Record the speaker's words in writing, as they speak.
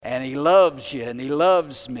and He loves you, and He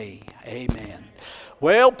loves me. Amen.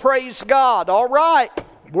 Well, praise God. All right,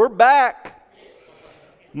 we're back.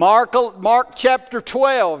 Mark chapter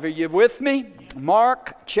 12. Are you with me?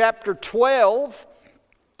 Mark chapter 12.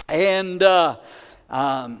 And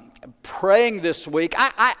praying this week.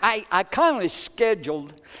 I kind of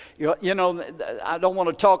scheduled, I don't want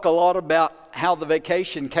to talk a lot about how the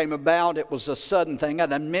vacation came about. It was a sudden thing. I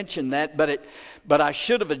didn't mention that, but I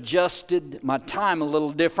should have adjusted my time a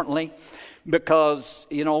little differently because,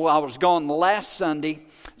 I was gone the last Sunday,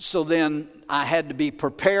 so then I had to be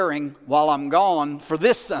preparing while I'm gone for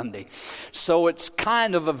this Sunday. So it's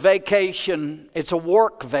kind of a vacation. It's a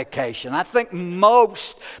work vacation. I think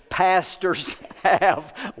most pastors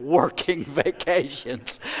have working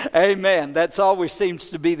vacations. Amen. That's always seems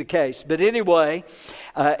to be the case. But anyway,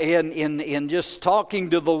 in just talking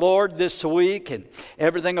to the Lord this week and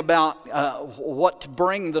everything about what to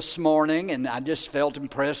bring this morning, and I just felt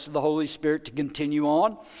impressed with the Holy Spirit to continue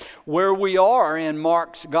on where we are in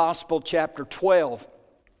Mark's Gospel chapter 12.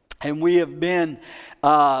 And we have been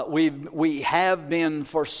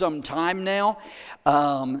for some time now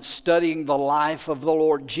studying the life of the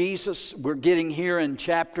Lord Jesus. We're getting here in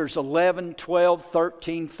chapters 11, 12,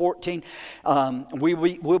 13, 14.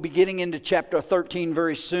 We'll be getting into chapter 13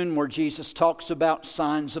 very soon, where Jesus talks about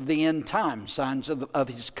signs of the end time, signs of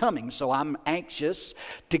His coming. So I'm anxious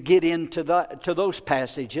to get into those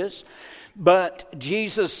passages. But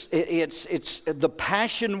Jesus, it's the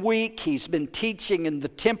Passion Week. He's been teaching in the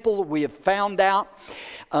temple. We have found out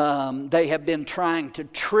they have been trying to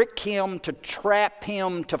trick Him, to trap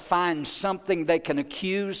Him, to find something they can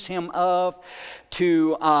accuse Him of.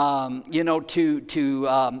 They're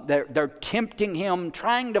tempting Him,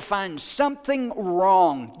 trying to find something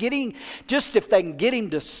wrong. If they can get Him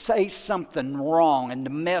to say something wrong and to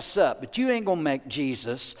mess up. But you ain't gonna make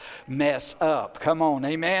Jesus mess up. Come on,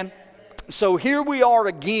 amen. So here we are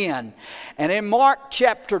again, and in Mark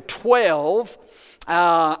chapter 12,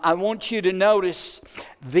 I want you to notice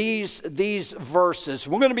these verses.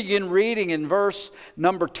 We're going to begin reading in verse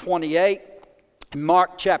number 28.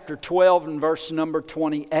 Mark chapter 12 and verse number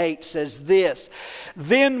 28 says this: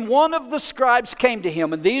 Then one of the scribes came to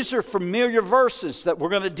him, and these are familiar verses that we're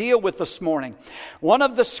going to deal with this morning. One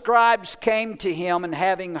of the scribes came to him, and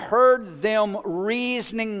having heard them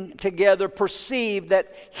reasoning together, perceived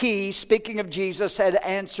that he, speaking of Jesus, had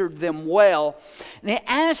answered them well. And he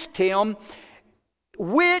asked him,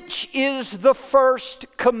 which is the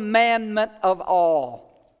first commandment of all?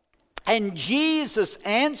 And Jesus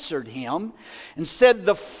answered him and said,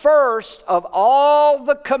 the first of all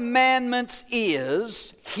the commandments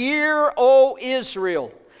is, Hear, O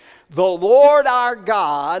Israel, the Lord our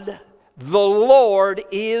God, the Lord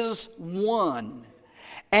is one.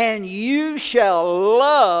 And you shall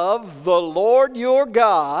love the Lord your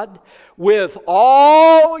God with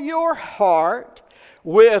all your heart,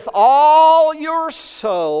 with all your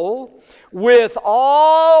soul, with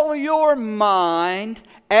all your mind,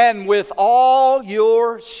 and with all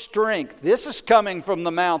your strength. This is coming from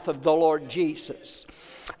the mouth of the Lord Jesus.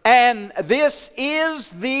 And this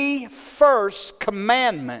is the first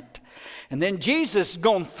commandment. And then Jesus is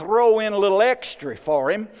going to throw in a little extra for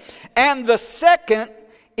him. And the second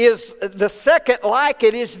like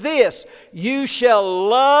it is this: you shall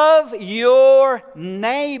love your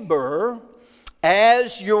neighbor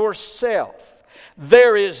as yourself.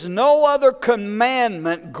 There is no other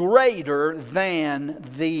commandment greater than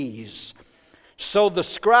these. So the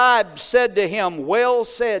scribe said to him, Well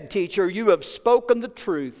said, teacher, you have spoken the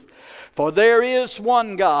truth. For there is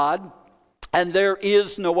one God, and there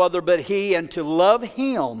is no other but He, and to love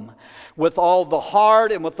Him with all the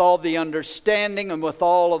heart, and with all the understanding, and with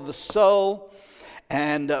all of the soul,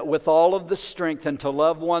 and with all of the strength, and to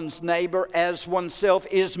love one's neighbor as oneself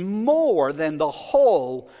is more than the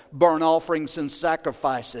whole burnt offerings and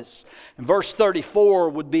sacrifices. And verse 34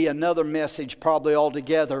 would be another message probably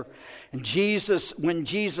altogether. And when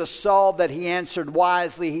Jesus saw that he answered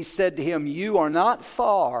wisely, he said to him, You are not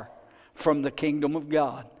far from the kingdom of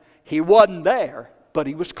God. He wasn't there, but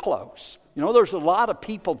he was close. There's a lot of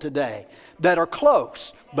people today that are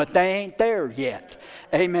close, but they ain't there yet.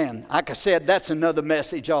 Amen. Like I said, that's another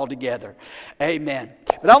message altogether. Amen.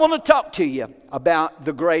 But I want to talk to you about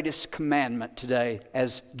the greatest commandment today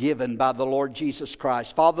as given by the Lord Jesus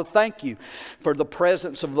Christ. Father, thank you for the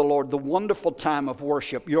presence of the Lord, the wonderful time of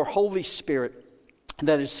worship, your Holy Spirit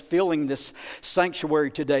that is filling this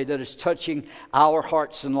sanctuary today, that is touching our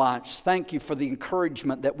hearts and lives. Thank you for the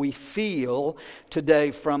encouragement that we feel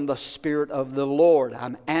today from the Spirit of the Lord.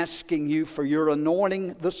 I'm asking you for your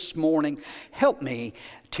anointing this morning. Help me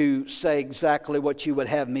to say exactly what you would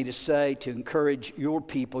have me to say, to encourage your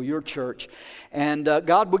people, your church. And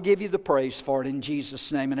God will give you the praise for it in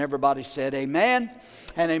Jesus' name. And everybody said amen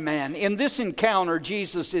and amen. In this encounter,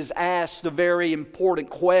 Jesus is asked a very important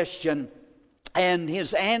question. And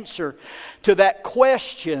his answer to that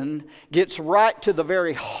question gets right to the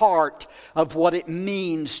very heart of what it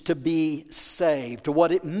means to be saved,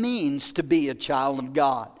 what it means to be a child of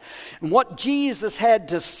God. And what Jesus had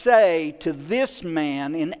to say to this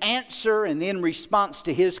man in answer and in response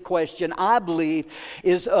to his question, I believe,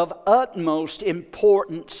 is of utmost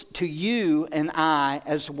importance to you and I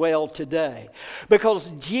as well today.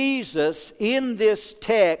 Because Jesus, in this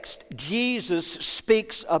text, Jesus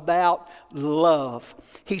speaks about love.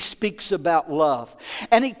 He speaks about love.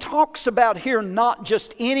 And he talks about here not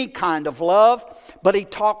just any kind of love, but he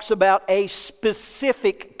talks about a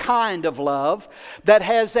specific kind of love that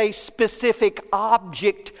has a specific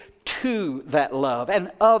object to that love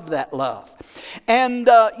and of that love. And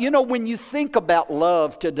when you think about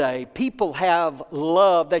love today, people have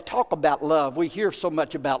love. They talk about love. We hear so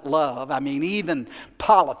much about love. I mean, even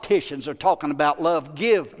politicians are talking about love.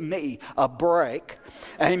 Give me a break.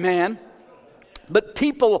 Amen. But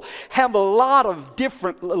people have a lot of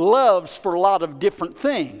different loves for a lot of different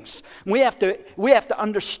things. We have to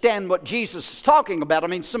understand what Jesus is talking about. I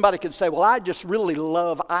mean, somebody could say, well, I just really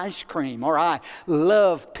love ice cream, or I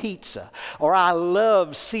love pizza, or I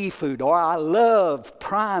love seafood, or I love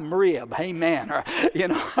prime rib. Amen. Or,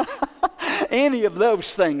 any of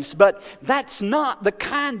those things. But that's not the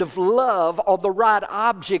kind of love or the right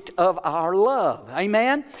object of our love.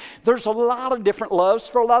 Amen? There's a lot of different loves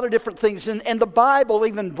for a lot of different things. And the Bible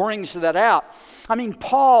even brings that out. I mean,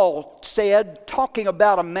 Paul said, talking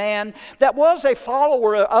about a man that was a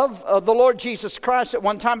follower of the Lord Jesus Christ at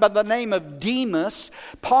one time by the name of Demas.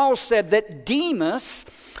 Paul said that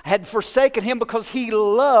Demas had forsaken him because he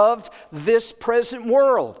loved this present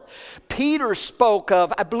world. Peter spoke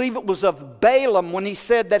of, I believe it was of Balaam, when he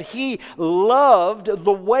said that he loved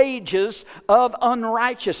the wages of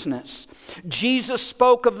unrighteousness. Jesus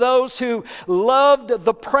spoke of those who loved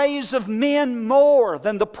the praise of men more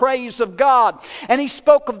than the praise of God. And he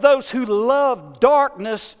spoke of those who loved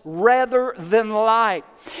darkness rather than light.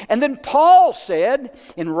 And then Paul said,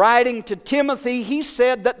 in writing to Timothy, he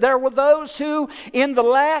said that there were those who in the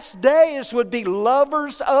last days would be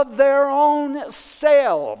lovers of their own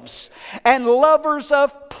selves and lovers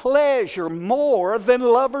of pleasure more than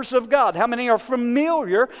lovers of God. How many are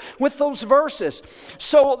familiar with those verses?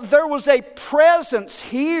 So there was a presence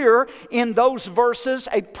here in those verses,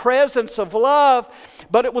 a presence of love,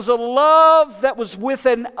 but it was a love that was with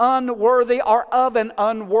an unworthy or of an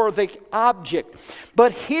unworthy object.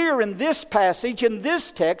 But here in this passage, in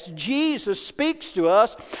this text, Jesus speaks to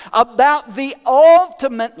us about the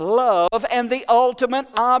ultimate love and the ultimate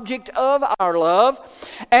object of our love.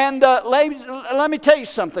 And let me tell you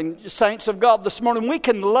something, saints of God, this morning. We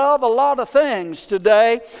can love a lot of things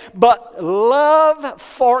today, but love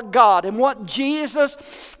for God. And what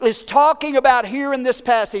Jesus is talking about here in this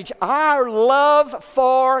passage, our love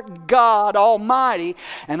for God Almighty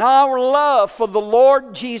and our love for the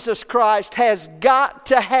Lord Jesus Christ has got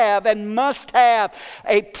to have and must have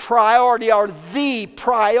a priority, or the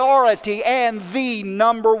priority and the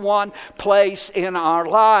number one place in our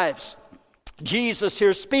lives. Jesus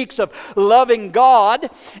here speaks of loving God,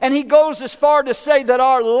 and he goes as far to say that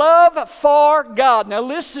our love for God, now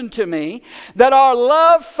listen to me, that our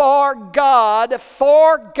love for God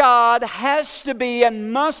has to be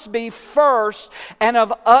and must be first and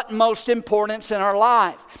of utmost importance in our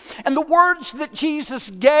life. And the words that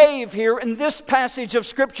Jesus gave here in this passage of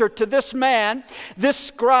Scripture to this man, this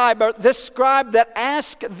scribe that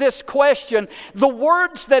asked this question, the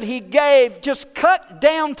words that he gave just cut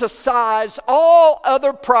down to size all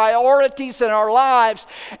other priorities in our lives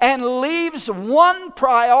and leaves one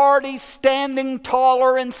priority standing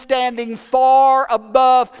taller and standing far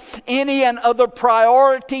above any and other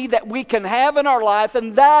priority that we can have in our life,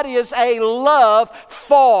 and that is a love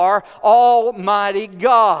for Almighty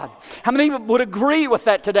God. How many would agree with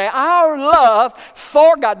that today? Our love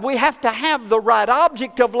for God. We have to have the right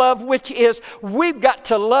object of love, which is we've got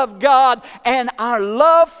to love God, and our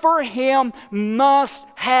love for Him must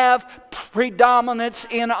have predominance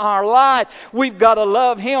in our life. We've got to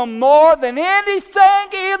love Him more than anything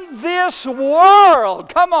in this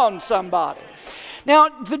world. Come on, somebody. Now,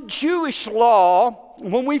 the Jewish law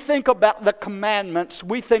when we think about the commandments,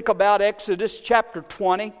 we think about Exodus chapter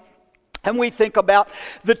 20. And we think about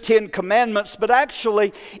the 10 Commandments, but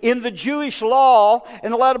actually in the Jewish law,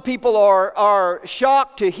 and a lot of people are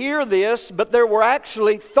shocked to hear this, but there were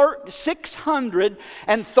actually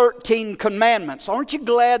 613 commandments. Aren't you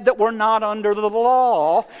glad that we're not under the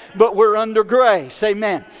law, but we're under grace?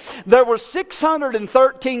 Amen. There were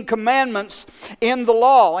 613 commandments in the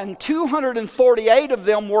law, and 248 of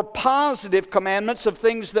them were positive commandments of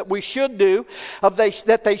things that we should do,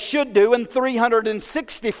 that they should do, and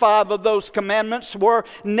 365 of those commandments were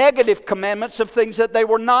negative commandments of things that they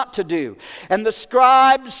were not to do. And the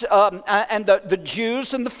scribes and the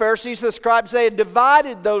Jews and the Pharisees, the scribes, they had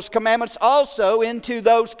divided those commandments also into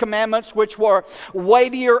those commandments which were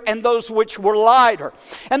weightier and those which were lighter.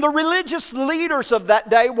 And the religious leaders of that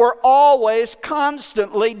day were always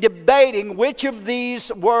constantly debating which of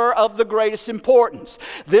these were of the greatest importance.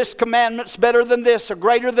 This commandment's better than this or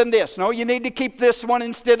greater than this. No, you need to keep this one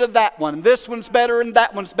instead of that one. This one's better and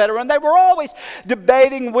that one's better. And they were always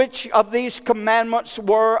debating which of these commandments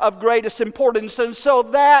were of greatest importance. And so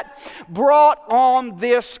that brought on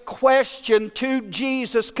this question to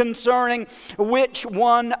Jesus concerning which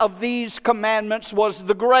one of these commandments was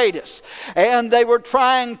the greatest. And they were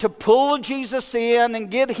trying to pull Jesus in and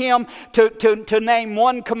get him to name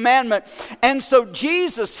one commandment. And so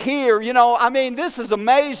Jesus here, this is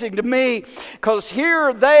amazing to me, because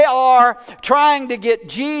here they are trying to get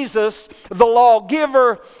Jesus, the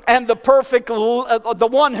lawgiver and the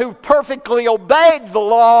one who perfectly obeyed the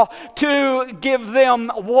law, to give them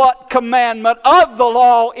what commandment of the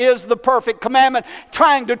law is the perfect commandment,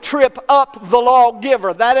 trying to trip up the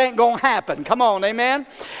lawgiver. That ain't going to happen. Come on, amen?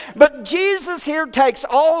 But Jesus here takes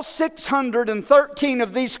all 613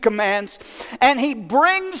 of these commands and he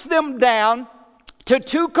brings them down to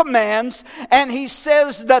 2 commands, and he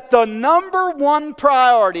says that the number one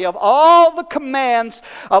priority of all the commands,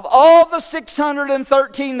 of all the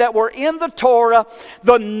 613 that were in the Torah,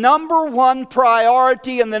 the number one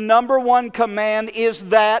priority and the number one command is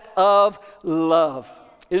that of love.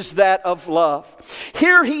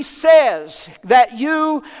 Here he says that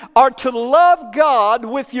you are to love God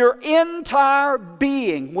with your entire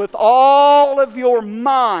being, with all of your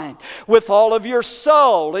mind, with all of your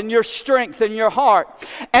soul and your strength and your heart,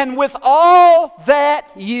 and with all that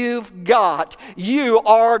you've got. You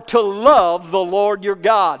are to love the Lord your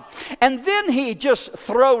God. And then he just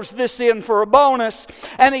throws this in for a bonus,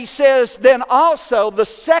 and he says then also the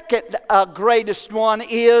second greatest one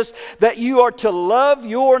is that you are to love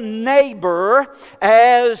your neighbor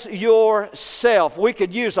as yourself. We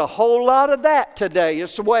could use a whole lot of that today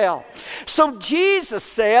as well. So Jesus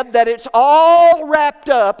said that it's all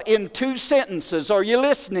wrapped up in 2 sentences. Are you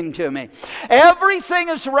listening to me? Everything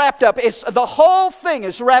is wrapped up. The whole thing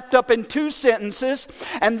is wrapped up in 2 sentences,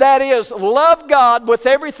 and that is love God with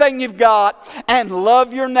everything you've got and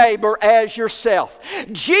love your neighbor as yourself.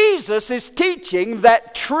 Jesus is teaching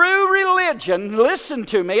that true religion, listen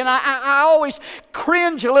to me, and I always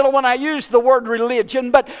cringe a little when I use the word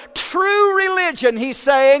religion, but true religion, he's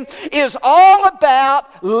saying, is all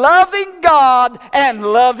about loving God and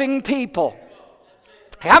loving people.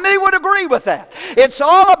 How many would agree with that? It's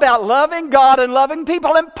all about loving God and loving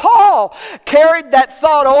people. And Paul carried that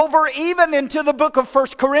thought over even into the book of 1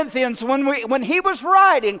 Corinthians when he was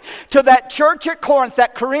writing to that church at Corinth,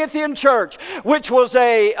 that Corinthian church, which was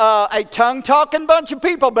a tongue-talking bunch of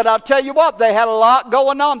people. But I'll tell you what, they had a lot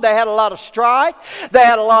going on. They had a lot of strife. They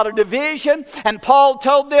had a lot of division. And Paul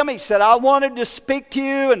told them, he said, I wanted to speak to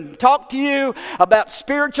you and talk to you about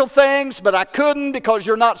spiritual things, but I couldn't because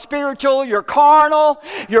you're not spiritual, you're carnal.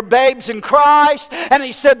 You're babes in Christ. And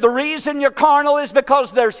he said the reason you're carnal is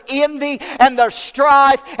because there's envy and there's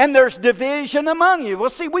strife and there's division among you. Well,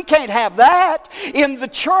 see, we can't have that in the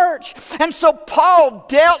church. And so Paul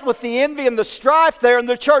dealt with the envy and the strife there in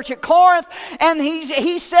the church at Corinth, and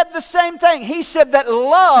he said the same thing. He said that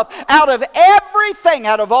love, out of everything,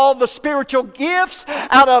 out of all the spiritual gifts,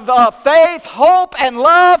 out of faith, hope, and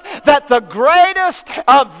love, that the greatest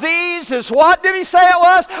of these is, what did he say it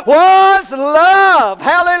was? Was love.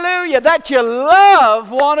 Hallelujah, that you love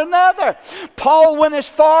one another. Paul went as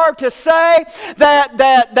far to say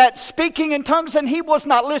that speaking in tongues, and he was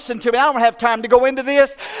not, listen to me, I don't have time to go into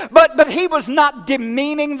this, but he was not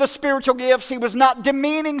demeaning the spiritual gifts. He was not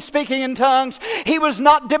demeaning speaking in tongues. He was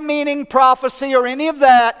not demeaning prophecy or any of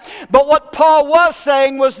that. But what Paul was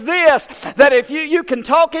saying was this, that if you can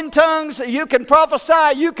talk in tongues, you can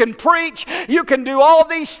prophesy, you can preach, you can do all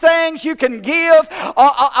these things, you can give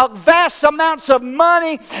vast amounts of money,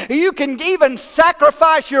 you You can even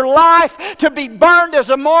sacrifice your life to be burned as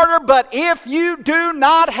a martyr, but if you do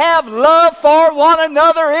not have love for one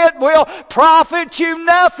another, it will profit you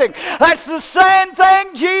nothing. That's the same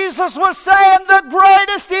thing Jesus was saying. The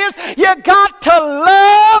greatest is you got to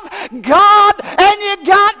love God and you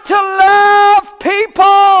got to love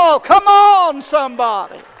people. Come on,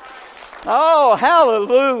 somebody. Oh,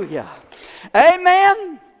 hallelujah.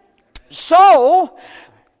 Amen. So,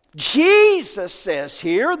 Jesus says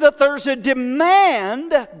here that there's a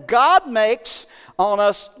demand God makes on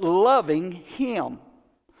us loving Him.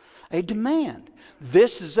 A demand.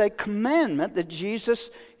 This is a commandment that Jesus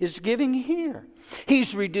is giving here.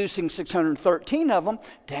 He's reducing 613 of them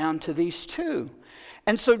down to these two.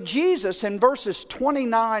 And so Jesus, in verses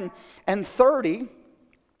 29 and 30,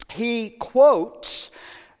 he quotes,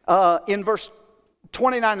 in verse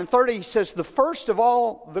 29 and 30, he says, the first of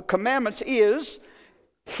all the commandments is,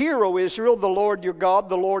 Hear, O Israel, the Lord your God,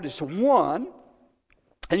 the Lord is one.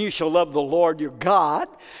 And you shall love the Lord your God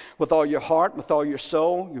with all your heart, with all your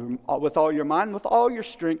soul, with all your mind, with all your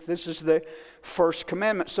strength. This is the first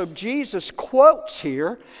commandment. So Jesus quotes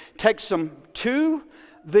here, takes them to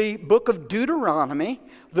the book of Deuteronomy,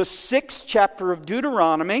 the 6th chapter of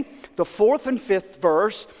Deuteronomy, the 4th and 5th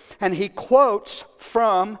verse, and he quotes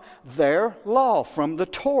from their law, from the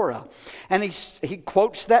Torah. And he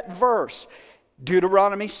quotes that verse,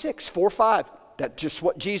 Deuteronomy 6, 4, 5. That's just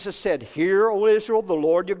what Jesus said. Hear, O Israel, the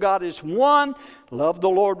Lord your God is one. Love the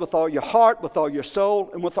Lord with all your heart, with all your soul,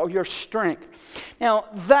 and with all your strength. Now,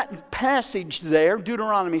 that passage there,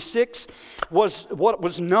 Deuteronomy 6, was what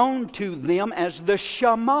was known to them as the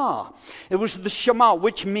Shema. It was the Shema,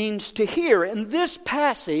 which means to hear. And this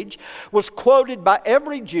passage was quoted by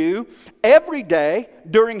every Jew every day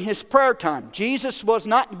during his prayer time. Jesus was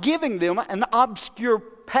not giving them an obscure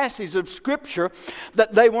passage of Scripture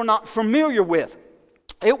that they were not familiar with.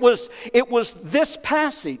 It was this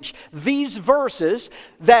passage, these verses,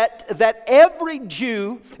 that every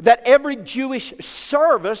Jew, that every Jewish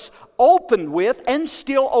service opened with and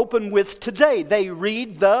still open with today. They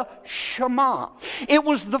read the Shema. It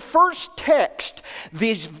was the first text,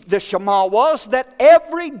 the Shema was, that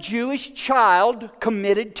every Jewish child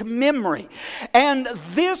committed to memory. And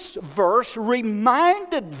this verse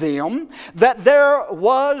reminded them that there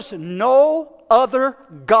was no other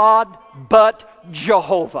God but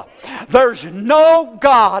Jehovah. There's no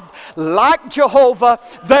God like Jehovah.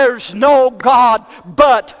 There's no God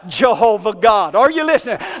but Jehovah God. Are you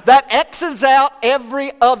listening? That X's out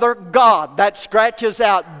every other God. That scratches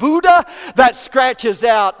out Buddha. That scratches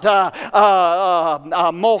out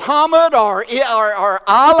Muhammad or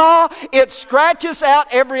Allah. It scratches out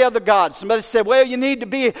every other God. Somebody said, well, you need to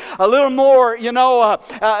be a little more,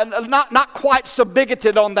 not quite so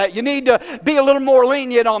bigoted on that. You need to be a little more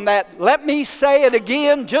lenient on that. Let me say it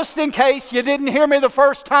again, just in case you didn't hear me the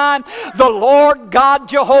first time. The Lord God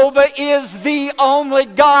Jehovah is the only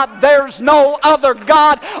God. There's no other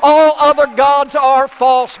God. All other gods are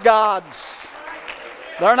false gods.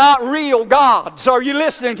 They're not real gods. Are you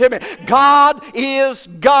listening to me? God is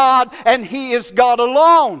God, and He is God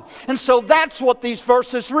alone. And so that's what these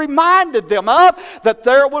verses reminded them of, that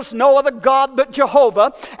there was no other God but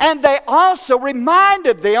Jehovah. And they also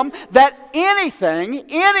reminded them that anything,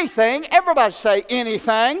 everybody say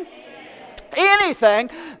anything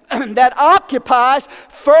that occupies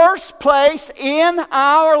first place in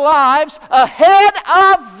our lives ahead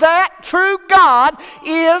of that true God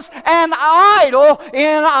is an idol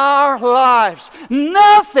in our lives.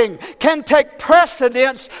 Nothing can take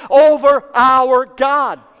precedence over our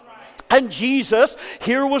God. And Jesus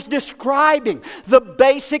here was describing the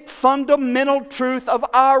basic fundamental truth of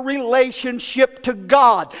our relationship to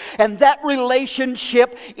God. And that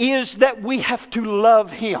relationship is that we have to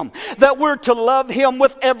love Him. That we're to love Him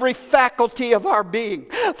with every faculty of our being.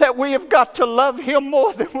 That we have got to love Him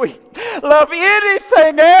more than we love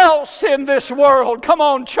anything else in this world. Come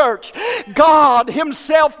on, church. God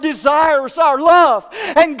Himself desires our love.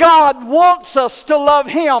 And God wants us to love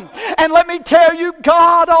Him. And let me tell you,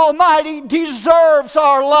 God Almighty deserves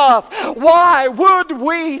our love. Why would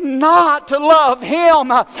we not love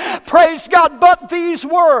Him? Praise God. But these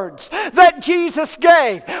words that Jesus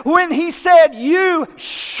gave when He said, you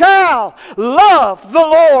shall love the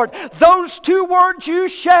Lord, those two words, you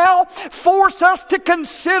shall, force us to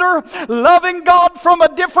consider loving God from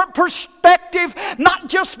a different perspective perspective, not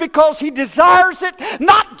just because He desires it,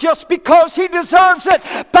 not just because He deserves it,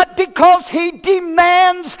 but because He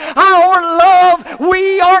demands our love.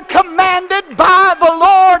 We are commanded by the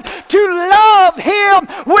Lord to love Him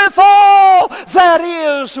with all that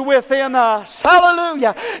is within us.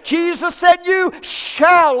 Hallelujah. Jesus said, you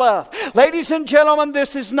shall love. Ladies and gentlemen,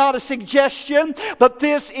 this is not a suggestion, but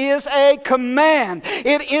this is a command.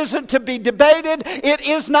 It isn't to be debated. It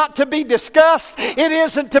is not to be discussed. It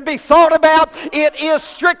isn't to be thought about. It is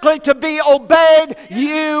strictly to be obeyed.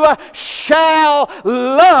 You shall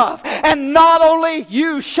love. And not only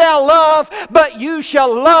you shall love, but you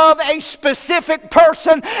shall love a specific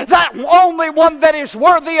person, that only one that is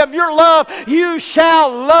worthy of your love. You shall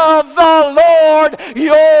love the Lord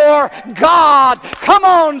your God. Come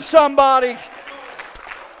on, somebody.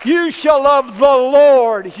 You shall love the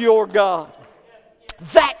Lord your God.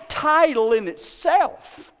 That title in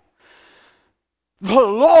itself, the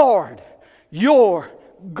Lord your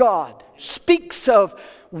God, speaks of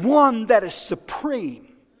one that is supreme,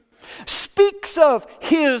 speaks of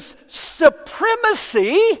His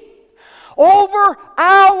supremacy over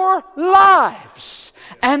our lives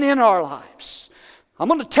and in our lives. I'm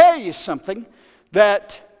going to tell you something,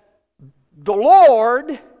 that the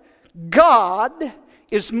Lord God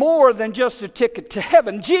is more than just a ticket to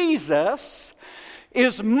heaven. Jesus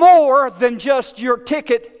is more than just your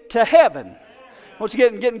ticket to heaven. Well, it's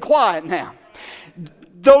getting quiet now.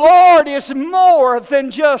 The Lord is more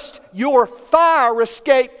than just your fire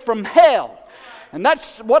escape from hell. And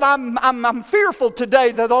that's what I'm fearful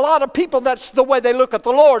today, that a lot of people, that's the way they look at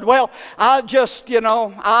the Lord. Well, I just,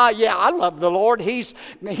 I love the Lord. He's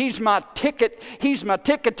my ticket. He's my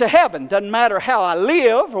ticket to heaven. Doesn't matter how I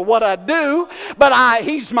live or what I do, but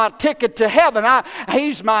He's my ticket to heaven.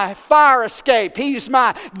 He's my fire escape. He's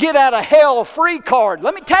my get out of hell free card.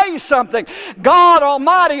 Let me tell you something. God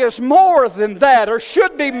Almighty is more than that, or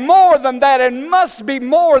should be more than that, and must be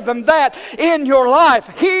more than that in your life.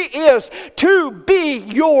 He is to be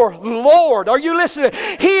your Lord. Are you listening?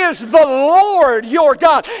 He is the Lord your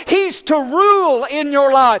God. He's to rule in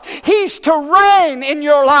your life. He's to reign in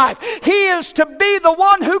your life. He is to be the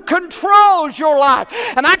one who controls your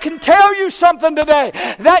life. And I can tell you something today,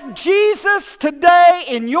 that Jesus today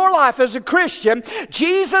in your life as a Christian,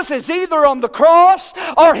 Jesus is either on the cross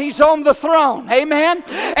or He's on the throne. Amen?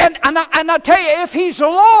 And I tell you, if He's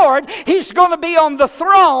Lord, He's going to be on the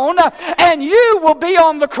throne and you will be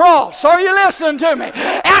on the cross. Are you listening to me?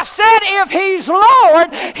 I said if He's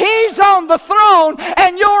Lord, He's on the throne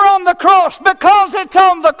and you're on the cross, because it's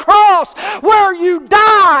on the cross where you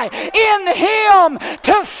die in Him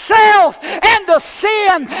to self and to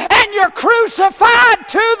sin, and you're crucified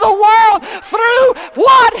to the world through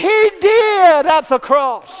what He did at the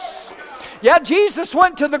cross. Yeah, Jesus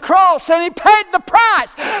went to the cross and He paid the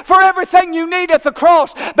price for everything you need at the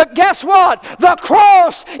cross. But guess what? The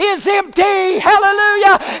cross is empty.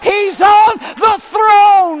 Hallelujah. He's on the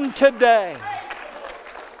throne today.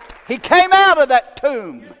 He came out of that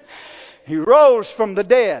tomb. He rose from the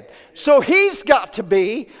dead. So He's got to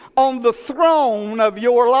be on the throne of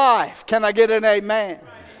your life. Can I get an amen?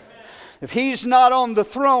 If He's not on the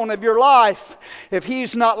throne of your life, if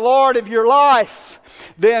He's not Lord of your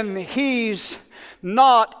life, then He's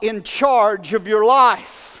not in charge of your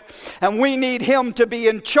life. And we need Him to be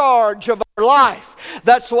in charge of our life.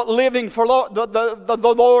 That's what living for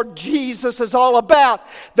the Lord Jesus is all about,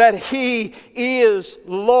 that He is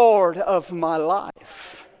Lord of my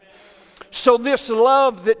life. So this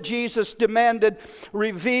love that Jesus demanded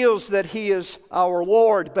reveals that He is our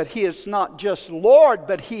Lord, but He is not just Lord,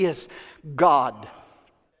 but He is God.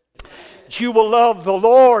 That you will love the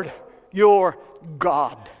Lord your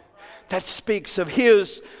God. That speaks of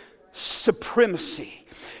His supremacy,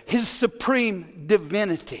 His supreme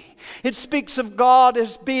divinity. It speaks of God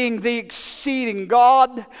as being the exceeding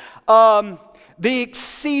God, the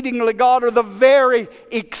exceedingly God, or the very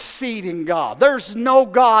exceeding God. There's no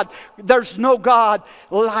God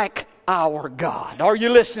like our God. Are you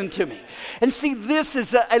listening to me? And see, this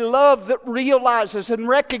is a love that realizes and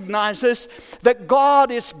recognizes that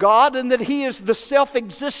God is God and that He is the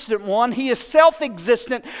self-existent one. He is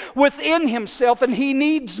self-existent within Himself, and He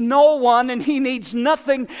needs no one and He needs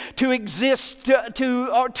nothing to exist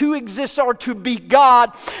or to be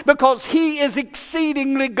God, because He is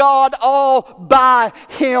exceedingly God all by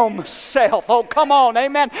Himself. Oh, come on,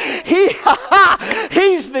 amen. He's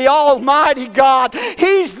the Almighty God.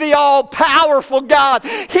 He's the all-powerful God.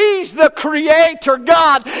 He's the creator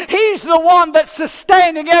God. He's the one that's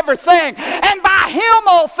sustaining everything. And by Him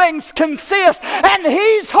all things consist. And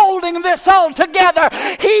He's holding this all together.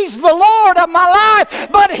 He's the Lord of my life,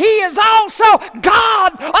 but He is also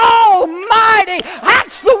God Almighty.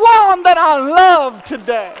 That's the one that I love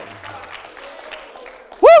today.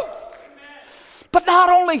 Woo! But not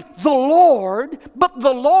only the Lord,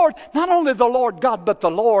 not only the Lord God, but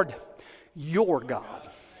the Lord your God.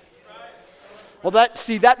 Well,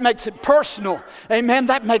 that makes it personal. Amen.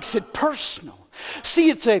 That makes it personal. See,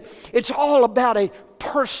 it's all about a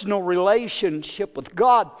personal relationship with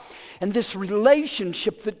God. And this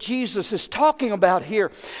relationship that Jesus is talking about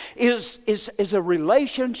here is a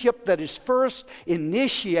relationship that is first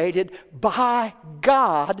initiated by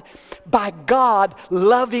God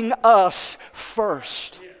loving us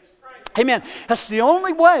first. Amen. That's the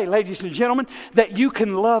only way, ladies and gentlemen, that you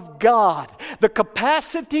can love God. The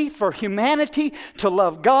capacity for humanity to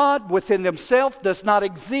love God within themselves does not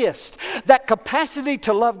exist. That capacity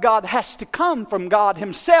to love God has to come from God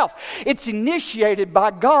Himself. It's initiated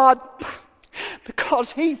by God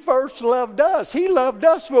because He first loved us. He loved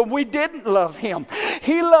us when we didn't love Him.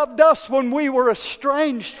 He loved us when we were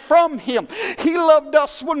estranged from Him. He loved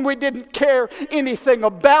us when we didn't care anything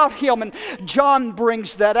about Him. And John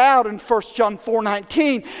brings that out in 1 John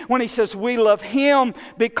 4:19 when he says we love Him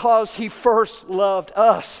because He first loved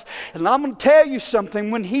us. And I'm going to tell you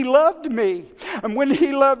something. When He loved me and when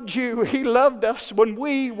He loved you, He loved us when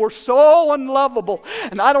we were so unlovable.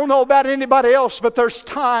 And I don't know about anybody else, but there's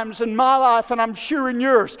times in my life, and I'm sure in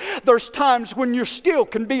yours, there's times when you still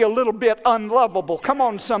can be a little bit unlovable. Come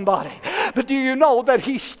on, somebody. But do you know that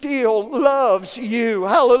He still loves you?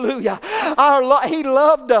 Hallelujah. He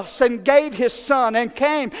loved us and gave His Son and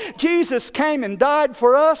came. Jesus came and died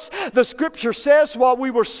for us. The Scripture says while we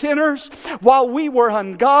were sinners, while we were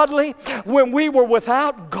ungodly, when we were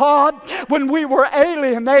without God, when we were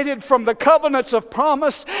alienated from the covenants of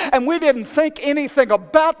promise, and we didn't think anything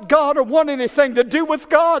about God or want anything to do with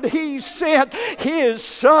God, He sent His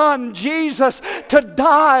Son Jesus to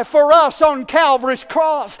die for us on Calvary's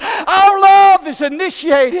cross. Our love is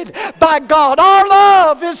initiated by God. Our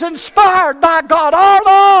love is inspired by God. Our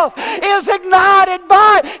love is ignited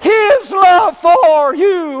by His love for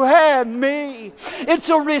you and me. It's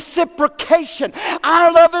a reciprocation.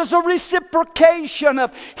 Our love is a reciprocation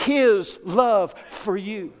of His love for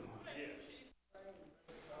you.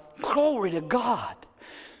 Glory to God.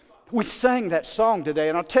 We sang that song today,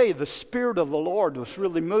 and I'll tell you, the Spirit of the Lord was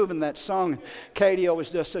really moving that song. Katie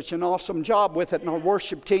always does such an awesome job with it, and our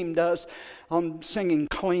worship team does on singing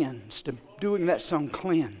Cleansed, and doing that song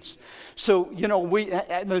Cleansed. So, you know,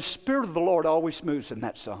 the Spirit of the Lord always moves in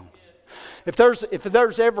that song. If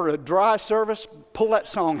there's ever a dry service, pull that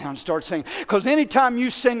song out and start singing. Because anytime you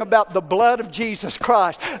sing about the blood of Jesus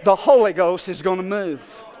Christ, the Holy Ghost is going to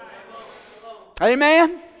move.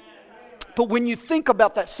 Amen? But when you think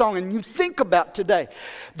about that song and you think about today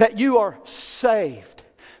that you are saved,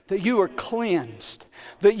 that you are cleansed,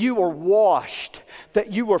 that you are washed,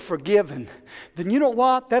 that you are forgiven, then you know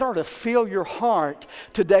what? That ought to fill your heart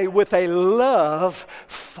today with a love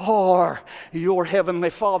for your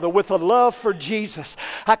Heavenly Father, with a love for Jesus.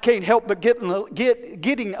 I can't help but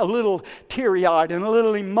getting a little teary-eyed and a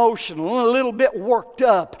little emotional and a little bit worked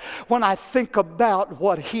up when I think about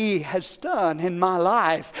what He has done in my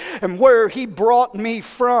life and where He brought me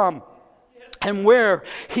from. And where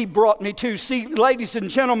He brought me to. See, ladies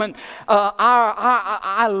and gentlemen,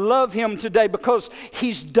 I love Him today because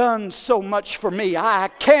He's done so much for me.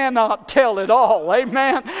 I cannot tell it all.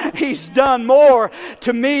 Amen. He's done more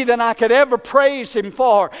to me than I could ever praise Him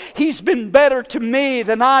for. He's been better to me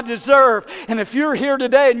than I deserve. And if you're here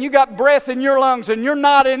today and you got breath in your lungs and you're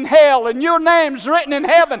not in hell and your name's written in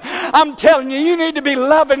heaven, I'm telling you, you need to be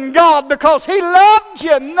loving God because He loved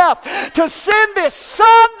you enough to send His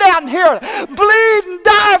Son down here, bleed and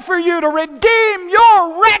die for you to redeem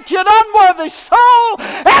your wretched, unworthy soul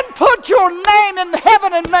and put your name in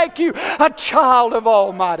heaven and make you a child of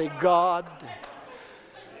Almighty God.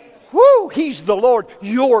 Woo! He's the Lord,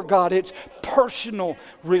 your God. It's personal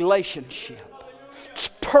relationship. It's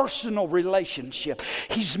personal relationship.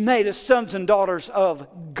 He's made us sons and daughters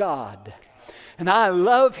of God. And I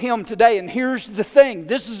love Him today. And here's the thing.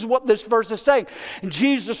 This is what this verse is saying. And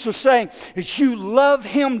Jesus was saying, is you love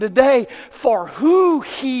Him today for who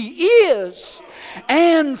He is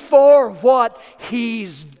and for what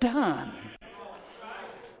He's done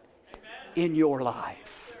in your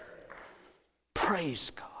life. Praise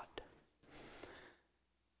God.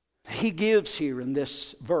 He gives here in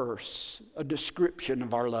this verse a description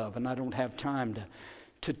of our love. And I don't have time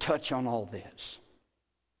to touch on all this.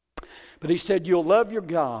 But he said, you'll love your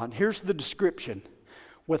God. Here's the description.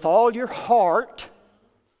 With all your heart,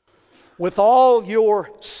 with all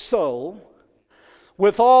your soul,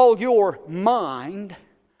 with all your mind,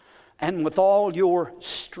 and with all your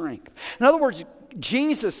strength. In other words,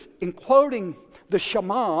 Jesus, in quoting the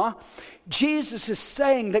Shema, Jesus is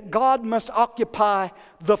saying that God must occupy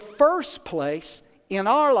the first place in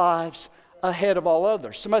our lives ahead of all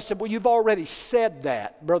others. Somebody said, well, you've already said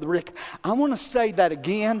that, Brother Rick. I want to say that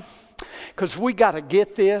again because we got to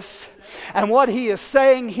get this. And what he is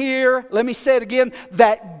saying here, let me say it again,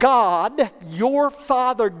 that God, your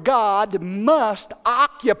Father God, must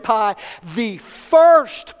occupy the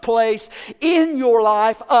first place in your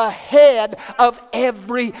life ahead of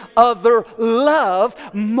every other love,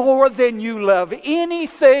 more than you love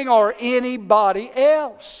anything or anybody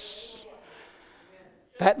else.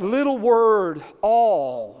 That little word,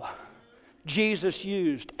 all, Jesus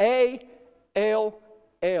used, A-L-L.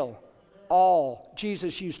 All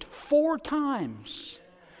Jesus used 4 times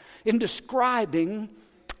in describing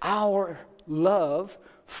our love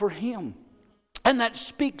for Him. And that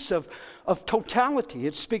speaks of totality.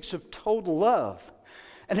 It speaks of total love.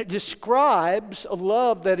 And it describes a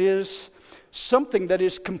love that is something that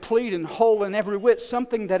is complete and whole in every whit,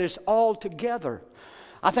 something that is all together.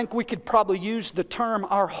 I think we could probably use the term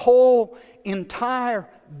our whole entire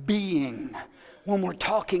being when we're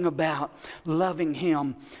talking about loving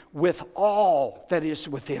Him with all that is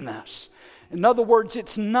within us. In other words,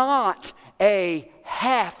 it's not a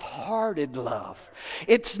half-hearted love.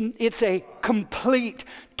 It's a complete,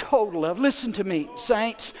 total love. Listen to me,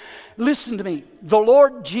 saints. Listen to me. The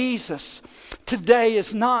Lord Jesus today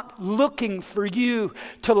is not looking for you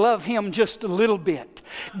to love Him just a little bit.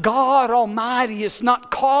 God Almighty is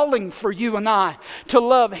not calling for you and I to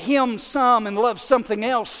love Him some and love something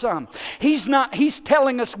else some. He's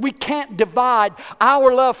telling us we can't divide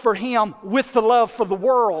our love for Him with the love for the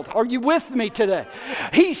world. Are you with me today?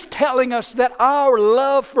 He's telling us that our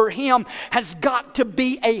love for Him has got to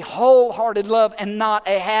be a wholehearted love and not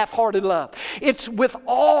a half-hearted love. It's with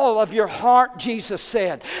all of your heart, Jesus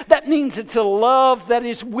said. That means it's a love that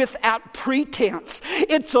is without pretense.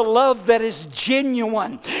 It's a love that is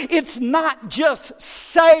genuine. It's not just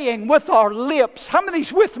saying with our lips. How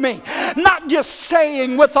many's with me? Not just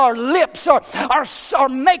saying with our lips or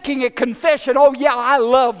making a confession, oh yeah, I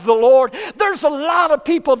love the Lord. There's a lot of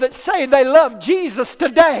people that say they love Jesus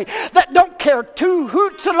today that don't care 2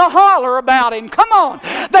 hoots and a holler about Him. Come on.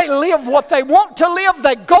 They live what they want to live.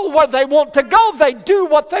 They go where they want to go. They do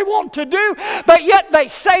what they want to do. But yet they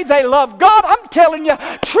say they love God. I'm telling you,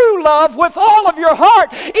 true love with all of your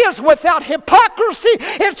heart is without hypocrisy.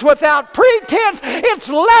 It's without pretense. It's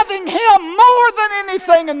loving Him more than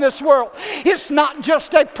anything in this world. It's not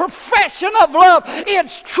just a profession of love.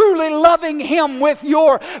 It's truly loving Him with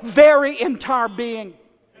your very entire being.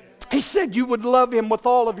 He said you would love Him with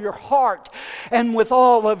all of your heart and with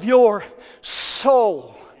all of your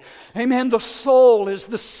soul. Amen. The soul is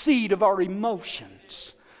the seat of our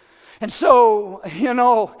emotions. And so,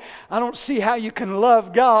 I don't see how you can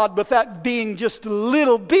love God without being just a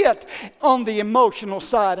little bit on the emotional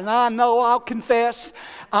side. And I know, I'll confess,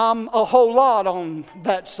 I'm a whole lot on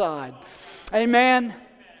that side. Amen.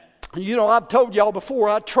 I've told y'all before,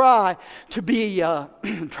 I try to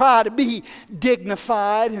be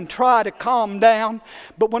dignified and try to calm down.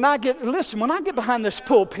 But when I get behind this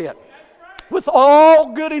pulpit, with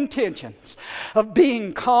all good intentions of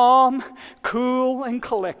being calm, cool, and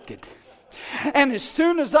collected. And as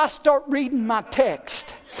soon as I start reading my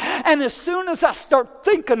text, and as soon as I start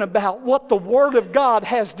thinking about what the Word of God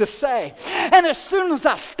has to say, and as soon as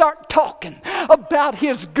I start talking about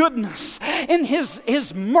His goodness and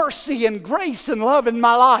His mercy and grace and love in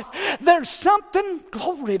my life, there's something,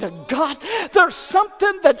 glory to God, there's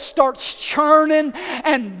something that starts churning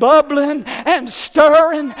and bubbling and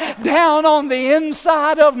stirring down on the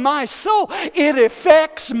inside of my soul. It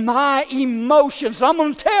affects my emotions. I'm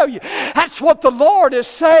going to tell you, that's what the Lord is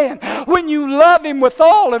saying. When you love Him with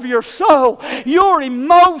all of your soul, your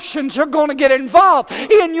emotions are going to get involved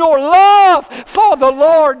in your love for the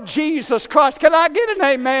Lord Jesus Christ. Can I get an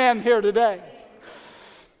amen here today?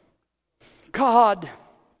 God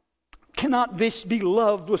cannot be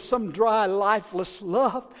loved with some dry, lifeless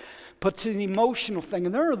love, but it's an emotional thing.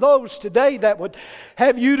 And there are those today that would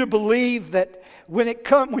have you to believe that when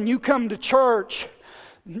you come to church,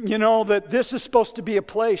 You know, that this is supposed to be a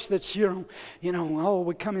place that's,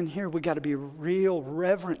 we come in here, we got to be real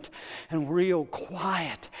reverent and real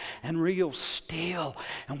quiet and real still.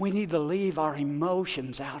 And we need to leave our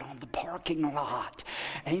emotions out on the parking lot.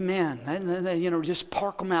 Amen. And just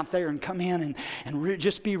park them out there and come in and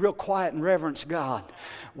just be real quiet and reverence God.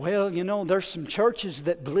 Well, there's some churches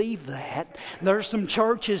that believe that. There's some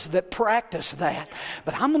churches that practice that.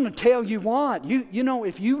 But I'm going to tell you what,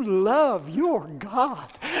 if you love your God,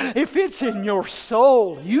 if it's in your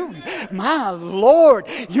soul, my Lord,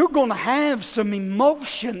 you're going to have some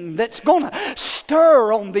emotion that's going to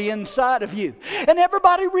stir on the inside of you. And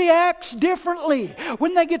everybody reacts differently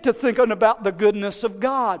when they get to thinking about the goodness of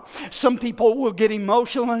God. Some people will get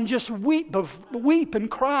emotional and just weep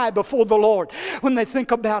and cry before the Lord when they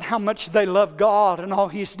think about how much they love God and all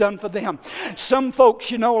He's done for them. Some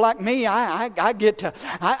folks, like me, I get to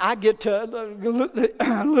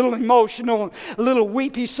a little emotional, a little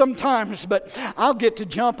weepy sometimes, but I'll get to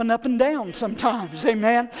jumping up and down sometimes.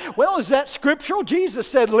 Amen. Well, is that scriptural? Jesus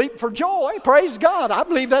said, leap for joy. Praise God. I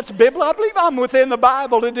believe that's biblical. I believe I'm within the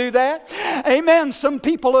Bible to do that. Amen. Some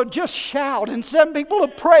people will just shout, and some people will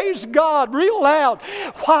praise God real loud.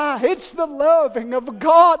 Why? It's the loving of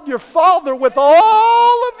God, your Father, with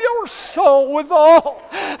all of your soul, with all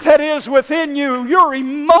that is within you, your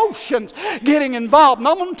emotions getting involved. And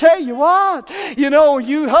I'm going to tell you what,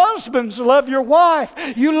 you husbands love your wife.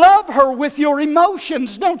 You love her with your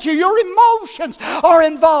emotions, don't you? Your emotions are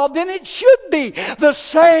involved, and it should be the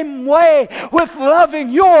same way with loving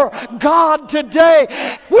your God today,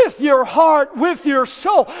 with your heart, with your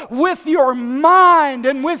soul, with your mind,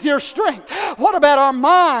 and with your strength. What about our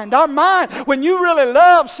mind? Our mind, when you really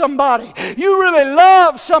love somebody, you really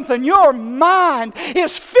love something, your mind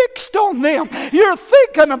is fixed on them. You're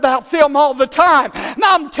thinking about them all the time. And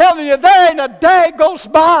I'm telling you, there ain't a day goes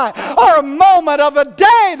by or a moment of a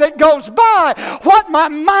day that goes by what my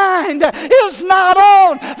mind is not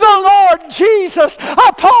on the Lord Jesus.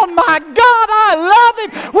 Upon my God, I love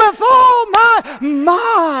Him with all my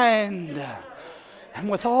mind and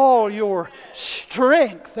with all your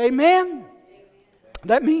strength. Amen?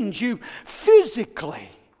 That means you physically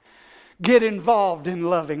get involved in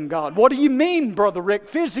loving God. What do you mean, Brother Rick,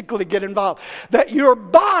 physically get involved? That your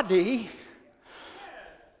body,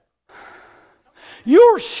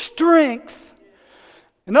 your strength,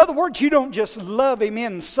 in other words, you don't just love Him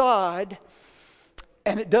inside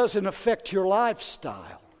and it doesn't affect your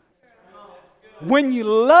lifestyle. When you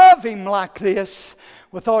love Him like this,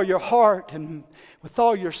 with all your heart and with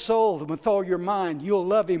all your soul and with all your mind, you'll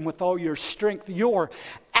love Him with all your strength. Your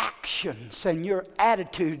actions and your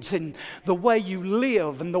attitudes and the way you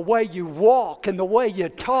live and the way you walk and the way you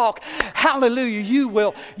talk,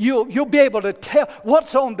 hallelujah, you'll be able to tell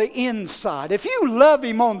what's on the inside. If you love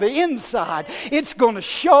Him on the inside, it's going to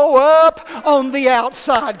show up on the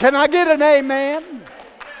outside. Can I get an amen?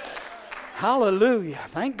 Hallelujah.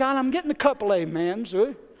 Thank God I'm getting a couple amens.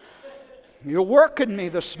 You're working me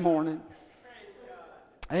this morning.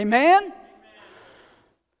 Amen?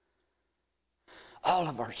 All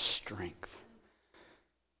of our strength.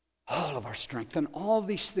 All of our strength. And all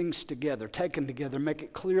these things together, taken together, make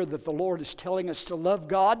it clear that the Lord is telling us to love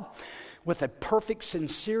God with a perfect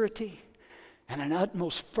sincerity and an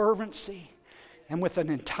utmost fervency and with an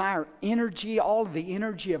entire energy, all of the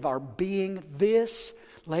energy of our being. This,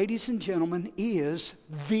 ladies and gentlemen, is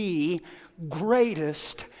the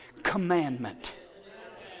greatest commandment.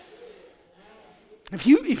 If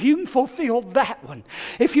you can fulfill that one,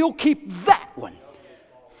 if you'll keep that one,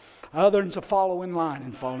 others will follow in line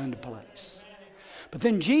and fall into place. But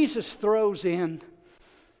then Jesus throws in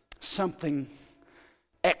something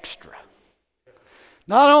extra.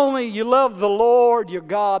 Not only you love the Lord your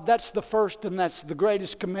God, that's the first and that's the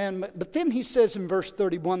greatest commandment, but then he says in verse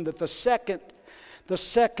 31 that the second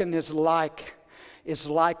is like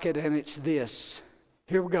it, and it's this.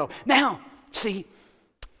 Here we go. Now, see,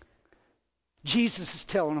 Jesus is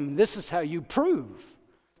telling them this is how you prove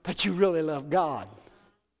that you really love God.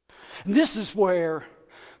 And this is where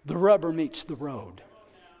the rubber meets the road.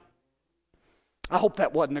 I hope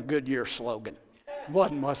that wasn't a Goodyear slogan. It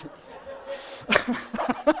wasn't, was it?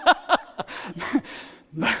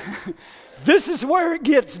 This is where it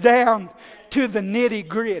gets down to the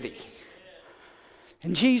nitty-gritty.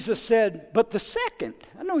 And Jesus said, but the second,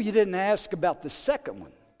 I know you didn't ask about the second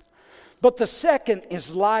one, but the second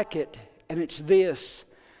is like it, and it's this: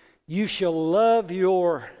 you shall love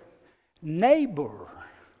your neighbor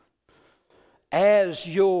as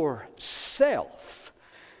yourself.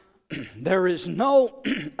 There is no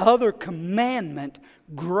other commandment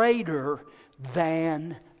greater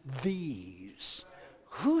than these.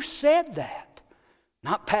 Who said that?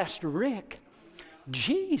 Not Pastor Rick.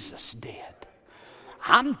 Jesus did.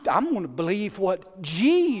 I'm going to believe what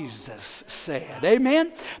Jesus said.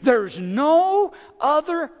 Amen? There's no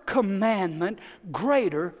other commandment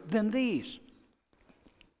greater than these.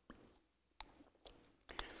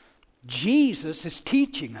 Jesus is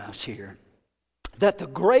teaching us here that the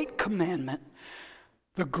greatest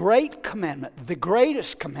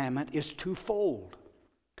commandment is twofold.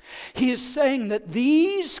 He is saying that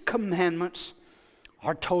these commandments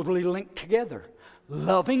are totally linked together.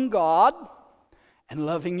 Loving God and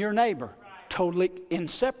loving your neighbor. Totally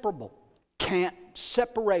inseparable. Can't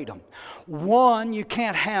separate them. One, you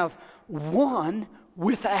can't have one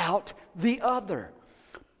without the other.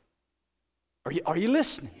 Are you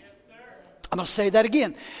listening? I'm going to say that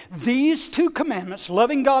again. These two commandments,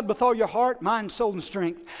 loving God with all your heart, mind, soul, and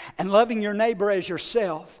strength, and loving your neighbor as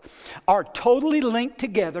yourself, are totally linked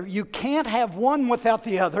together. You can't have one without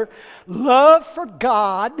the other. Love for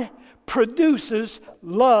God produces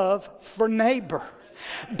love for neighbor.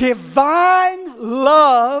 Divine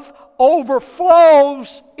love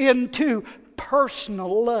overflows into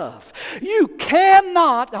personal love. You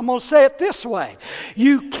cannot, I'm going to say it this way,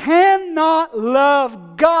 you cannot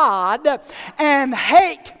love God and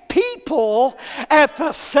hate people at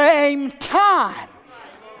the same time.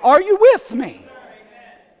 Are you with me?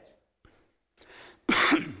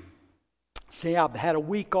 See, I've had a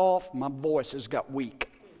week off. My voice has got weak.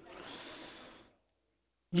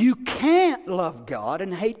 You can't love God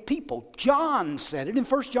and hate people. John said it in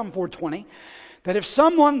 1 John 4:20, that if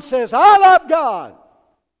someone says, I love God,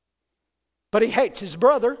 but he hates his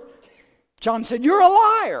brother, John said, you're a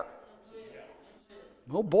liar.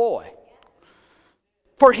 Oh boy.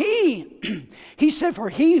 For he said, for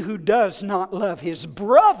he who does not love his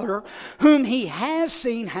brother whom he has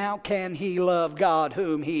seen, how can he love God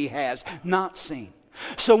whom he has not seen?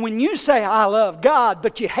 So when you say, I love God,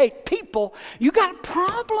 but you hate people, you got a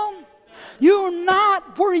problem. You're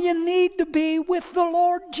not where you need to be with the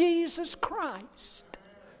Lord Jesus Christ.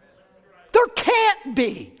 There can't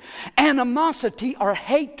be animosity or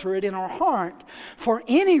hatred in our heart for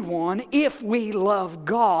anyone if we love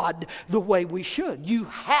God the way we should. You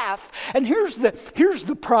have, and here's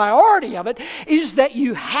the priority of it, is that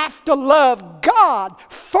you have to love God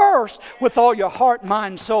first with all your heart,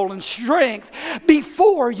 mind, soul, and strength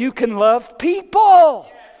before you can love people.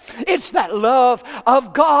 It's that love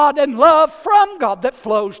of God and love from God that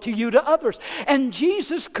flows to you to others. And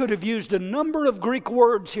Jesus could have used a number of Greek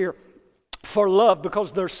words here for love,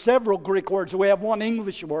 because there's several Greek words. We have one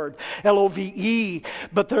English word, L-O-V-E,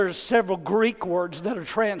 but there's several Greek words that are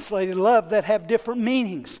translated love that have different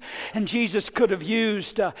meanings. And Jesus could have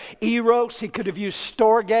used eros, he could have used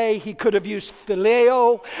storge, he could have used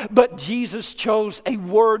phileo, but Jesus chose a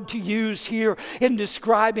word to use here in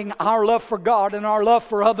describing our love for God and our love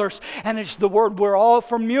for others, and it's the word we're all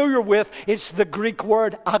familiar with. It's the Greek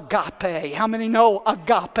word agape. How many know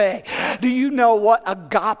agape? Do you know what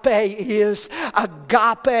agape is?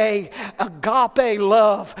 Agape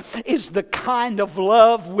love is the kind of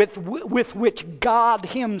love with which God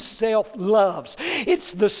himself loves.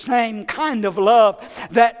 It's the same kind of love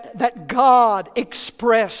that God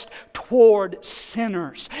expressed toward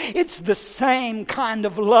sinners. It's the same kind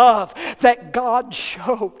of love that God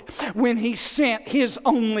showed when he sent his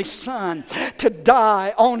only son to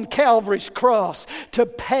die on Calvary's cross to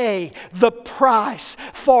pay the price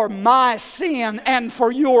for my sin and for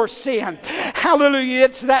your sin. Hallelujah.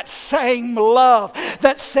 It's that same love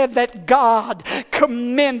that said that God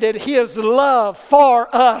commended his love for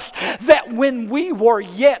us, that when we were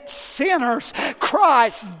yet sinners,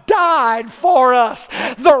 Christ died for us,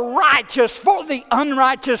 the righteous for the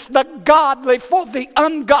unrighteous, the godly for the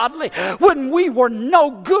ungodly, when we were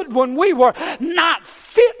no good, when we were not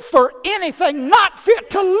fit for anything, not fit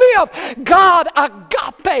to live. God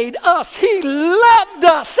agape'd us. He loved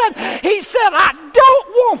us, and he said, I don't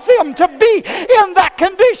want them to be in that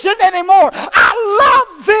condition anymore. I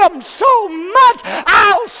love them so much,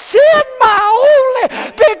 I'll send my only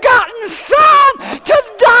begotten Son to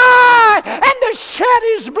die and to shed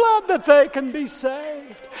his blood that they can be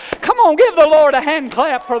saved. Come on, give the Lord a hand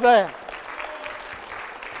clap for that.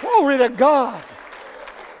 Glory to God.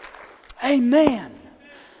 Amen.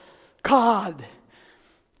 God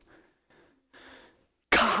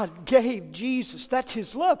gave Jesus. That's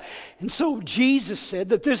his love. And so Jesus said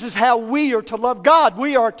that this is how we are to love God.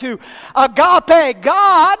 We are to agape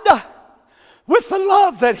God with the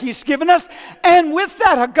love that he's given us, and with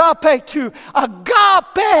that agape to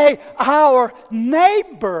agape our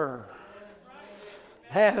neighbor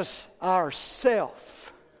as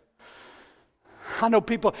ourself. I know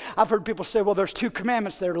I've heard people say, well, there's 2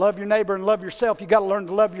 commandments there. Love your neighbor and love yourself. You got to learn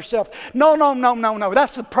to love yourself. No.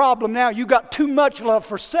 That's the problem now. You got too much love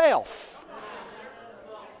for self.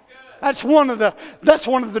 That's one of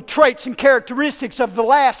the traits and characteristics of the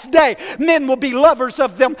last day. Men will be lovers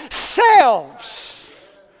of themselves.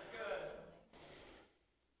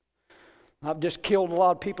 I've just killed a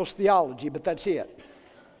lot of people's theology, but that's it.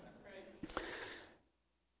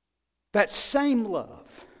 That same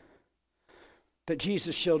love that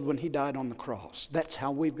Jesus showed when he died on the cross. That's how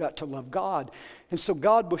we've got to love God. And so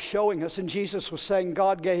God was showing us, and Jesus was saying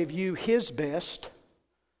God gave you his best.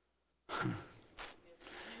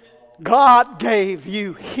 God gave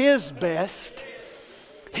you his best,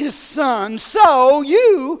 his son. So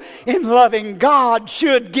you, in loving God,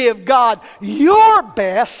 should give God your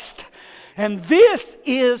best. And this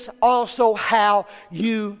is also how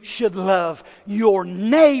you should love your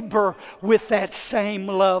neighbor, with that same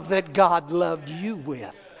love that God loved you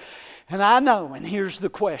with. And I know, and here's the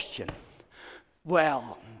question.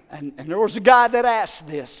 Well, and there was a guy that asked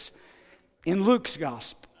this in Luke's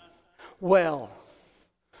gospel. Well,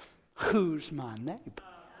 who's my neighbor?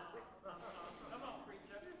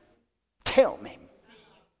 Tell me.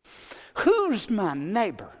 Who's my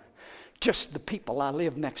neighbor? Just the people I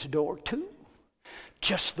live next door to?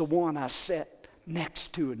 Just the one I sit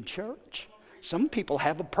next to in church? Some people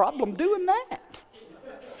have a problem doing that.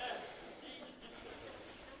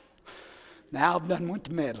 Now I've done went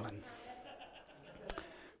to meddling.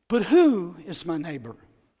 But who is my neighbor?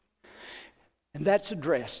 And that's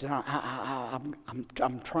addressed. And I'm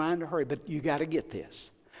trying to hurry, but you got to get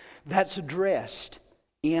this. That's addressed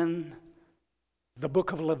in the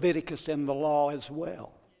book of Leviticus and the law as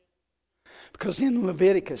well. Because in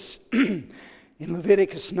Leviticus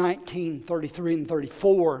 19:33 and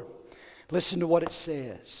 34, listen to what it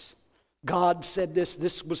says. God said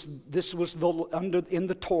this was in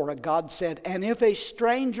the Torah. God said, "And if a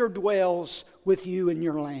stranger dwells with you in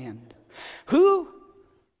your land." Who?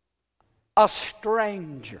 A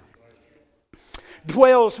stranger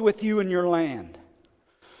dwells with you in your land.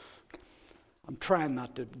 I'm trying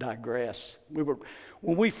not to digress. When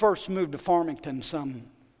we first moved to Farmington some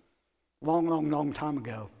long time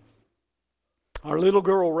ago, our little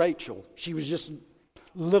girl Rachel, she was just a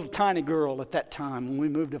little tiny girl at that time. When we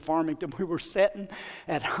moved to Farmington, we were sitting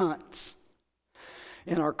at Hunt's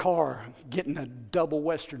in our car getting a double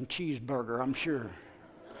Western cheeseburger, I'm sure.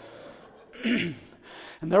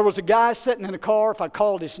 And there was a guy sitting in a car. If I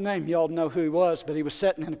called his name, y'all know who he was, but he was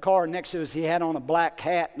sitting in a car. Next to us, he had on a black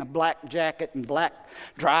hat and a black jacket and black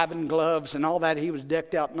driving gloves and all that. He was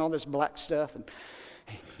decked out in all this black stuff and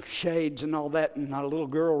shades and all that. And our little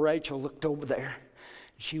girl, Rachel, looked over there.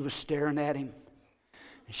 She was staring at him.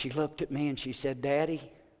 And she looked at me and she said, "Daddy."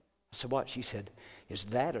 I said, "What?" She said, "Is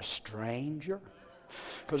that a stranger?"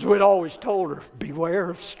 Because we'd always told her,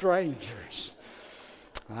 beware of strangers.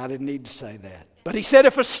 I didn't need to say that. But he said,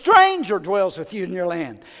 if a stranger dwells with you in your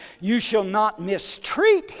land, you shall not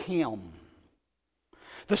mistreat him.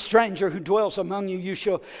 The stranger who dwells among you,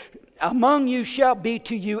 shall be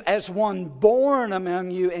to you as one born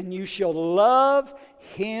among you, and you shall love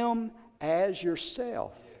him as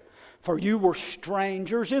yourself. For you were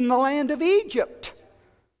strangers in the land of Egypt.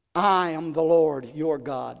 I am the Lord your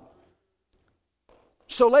God.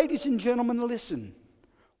 So, ladies and gentlemen, listen.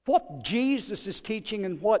 What Jesus is teaching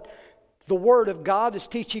and what the Word of God is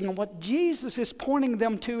teaching and what Jesus is pointing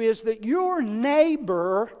them to is that your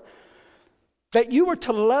neighbor that you are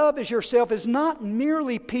to love as yourself is not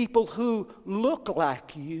merely people who look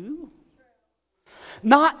like you,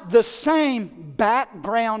 not the same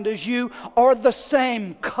background as you or the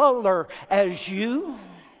same color as you.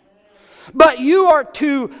 But you are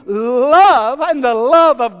to love, and the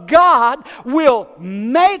love of God will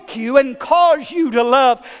make you and cause you to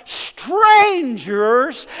love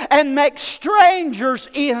strangers and make strangers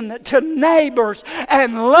into neighbors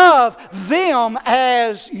and love them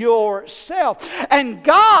as yourself. And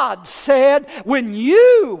God said, when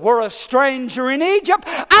you were a stranger in Egypt,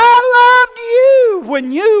 I loved you.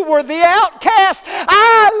 When you were the outcast,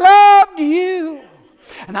 I loved you.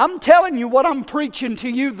 And I'm telling you, what I'm preaching to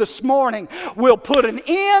you this morning will put an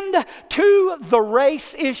end to the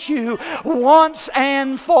race issue once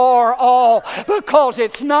and for all. Because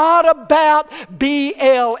it's not about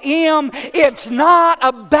BLM. It's not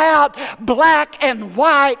about black and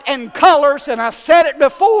white and colors. And I said it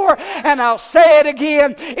before and I'll say it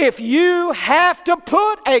again. If you have to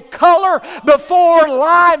put a color before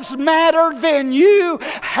lives matter, then you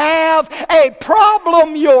have a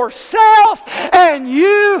problem yourself, and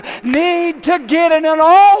you need to get in an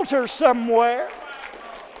altar somewhere.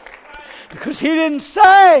 Because he didn't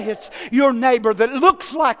say it's your neighbor that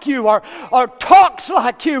looks like you or talks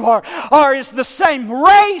like you or is the same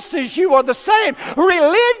race as you or the same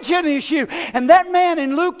religion as you. And that man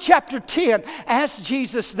in Luke chapter 10 asked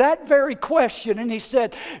Jesus that very question, and he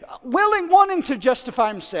said, wanting to justify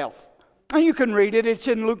himself. And you can read it. It's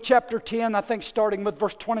in Luke chapter 10, I think starting with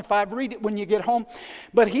verse 25. Read it when you get home.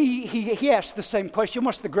 But he asked the same question,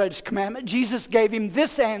 what's the greatest commandment? Jesus gave him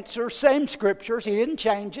this answer, same scriptures. He didn't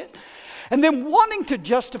change it. And then wanting to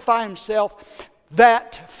justify himself,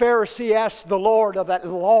 that Pharisee asked the Lord of that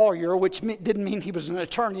lawyer, which didn't mean he was an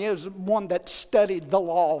attorney. He was one that studied the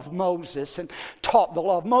law of Moses and taught the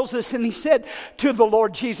law of Moses. And he said to the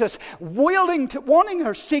Lord Jesus, wanting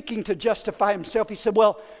or seeking to justify himself, he said,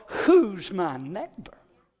 well, who's my neighbor?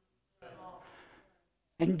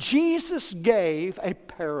 And Jesus gave a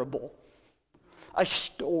parable, a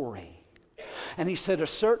story. And he said, a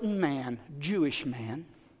certain man, Jewish man,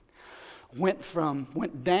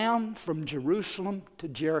 went down from Jerusalem to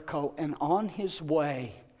Jericho, and on his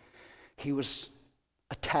way he was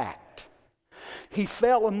attacked. He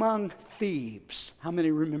fell among thieves. How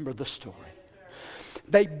many remember the story?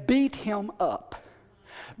 They beat him up.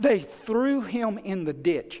 They threw him in the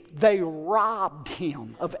ditch. They robbed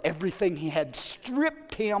him of everything he had,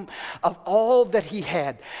 stripped him of all that he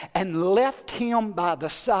had, and left him by the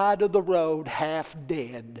side of the road half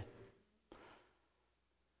dead.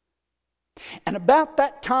 And about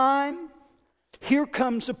that time, here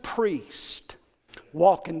comes a priest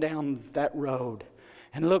walking down that road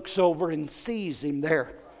and looks over and sees him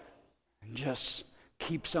there and just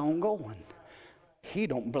keeps on going. He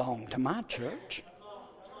don't belong to my church.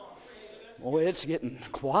 Boy, it's getting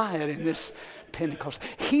quiet in this Pentecost.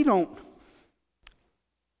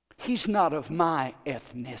 He's not of my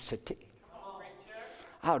ethnicity.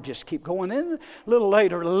 I'll just keep going. In a little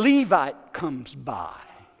later, a Levite comes by.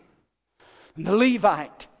 And the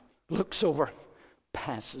Levite looks over,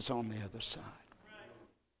 passes on the other side.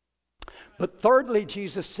 But thirdly,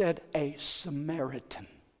 Jesus said, a Samaritan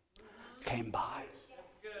came by.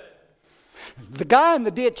 The guy in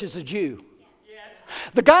the ditch is a Jew.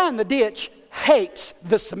 The guy in the ditch hates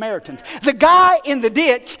the Samaritans. The guy in the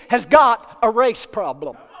ditch has got a race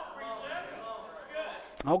problem.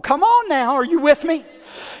 Oh, come on now. Are you with me?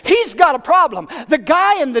 He's got a problem. The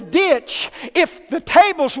guy in the ditch, if the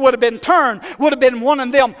tables would have been turned, would have been one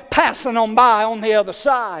of them passing on by on the other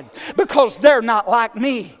side because they're not like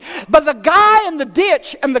me. But the guy in the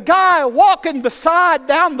ditch and the guy walking beside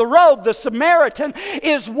down the road, the Samaritan,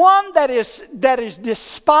 is one that is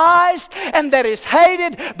despised and that is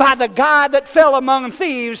hated by the guy that fell among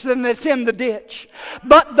thieves and that's in the ditch.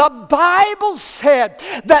 But the Bible said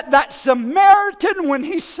that Samaritan, when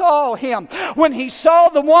he saw him, when he saw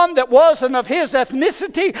the one that wasn't of his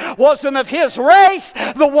ethnicity, wasn't of his race,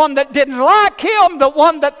 the one that didn't like him, the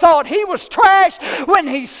one that thought he was trash, when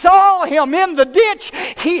he saw him in the ditch,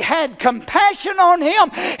 he had compassion on him.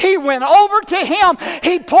 He went over to him.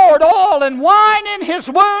 He poured oil and wine in his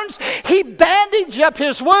wounds. He bandaged up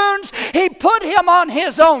his wounds. He put him on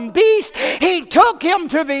his own beast. He took him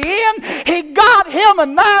to the inn. He got him a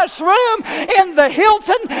nice room in the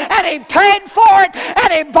Hilton, and he paid for it,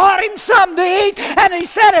 and he bought him something to eat, and he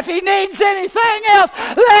said, if he needs anything else,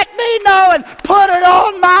 let me know and put it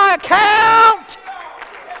on my account.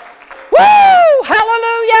 Woo!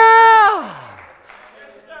 Hallelujah!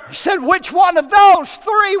 He said, which one of those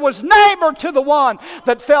three was neighbor to the one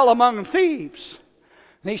that fell among thieves?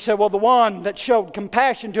 And he said, well, the one that showed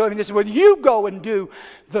compassion to him. And he said, well, you go and do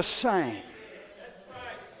the same.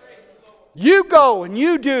 You go and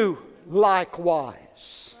you do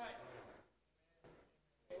likewise.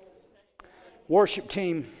 Worship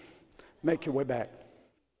team, make your way back.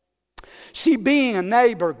 See, being a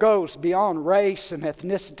neighbor goes beyond race and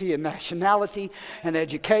ethnicity and nationality and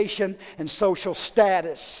education and social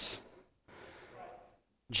status.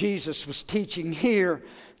 Jesus was teaching here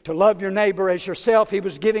to love your neighbor as yourself. He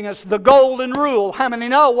was giving us the golden rule. How many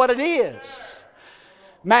know what it is?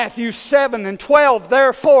 Matthew 7:12,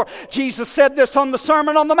 therefore, Jesus said this on the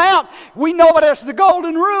Sermon on the Mount. We know it as the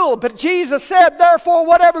golden rule, but Jesus said, therefore,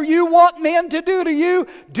 whatever you want men to do to you,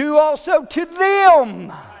 do also to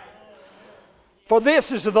them. For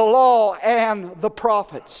this is the law and the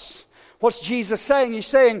prophets. What's Jesus saying? He's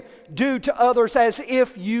saying, do to others as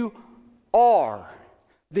if you are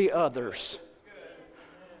the others.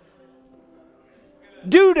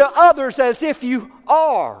 Do to others as if you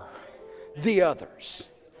are the others.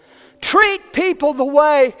 Treat people the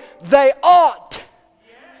way they ought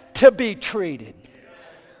to be treated,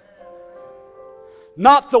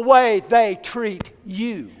 not the way they treat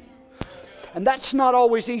you. And that's not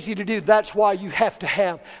always easy to do. That's why you have to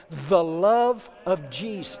have the love of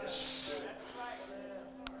Jesus.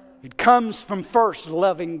 It comes from first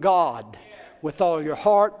loving God with all your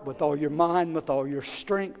heart, with all your mind, with all your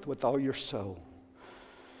strength, with all your soul.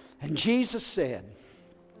 And Jesus said,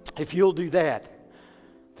 if you'll do that,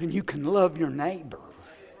 then you can love your neighbor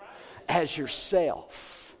as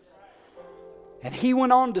yourself. And he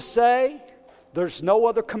went on to say, there's no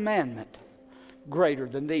other commandment greater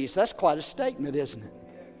than these. That's quite a statement, isn't it?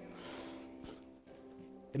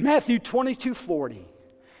 In Matthew 22:40,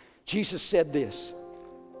 Jesus said this,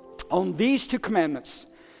 on these two commandments,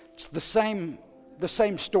 it's the same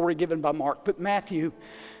story given by Mark, but Matthew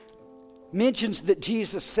mentions that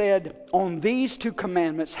Jesus said, on these two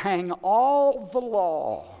commandments hang all the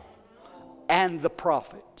law and the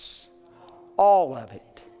prophets. All of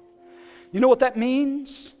it. You know what that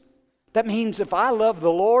means? That means if I love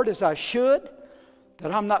the Lord as I should,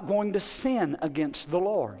 that I'm not going to sin against the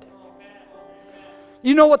Lord.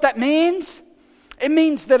 You know what that means? It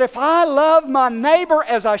means that if I love my neighbor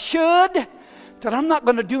as I should, that I'm not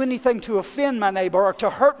going to do anything to offend my neighbor or to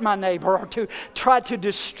hurt my neighbor or to try to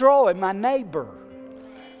destroy my neighbor.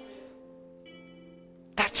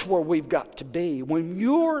 That's where we've got to be. When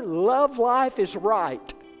your love life is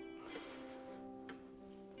right,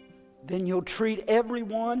 then you'll treat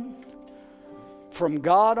everyone from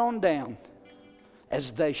God on down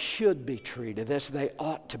as they should be treated, as they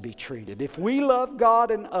ought to be treated. If we love God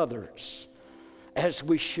and others as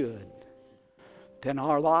we should, then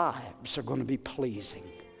our lives are going to be pleasing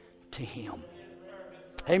to Him.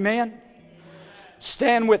 Amen?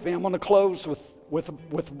 Stand with me. I'm going to close with a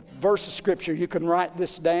verse of Scripture. You can write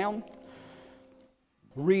this down.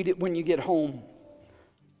 Read it when you get home.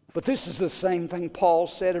 But this is the same thing Paul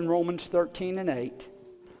said in Romans 13:8.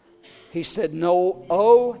 He said,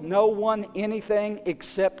 owe no one anything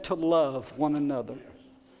except to love one another.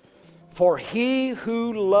 For he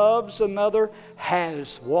who loves another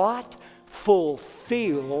has what?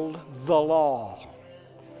 Fulfilled the law.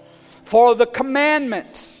 For the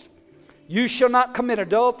commandments, you shall not commit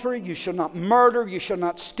adultery, you shall not murder, you shall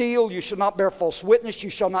not steal, you shall not bear false witness, you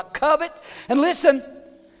shall not covet. And listen,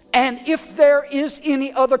 and if there is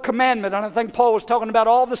any other commandment, and I think Paul was talking about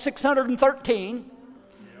all the 613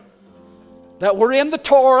 that were in the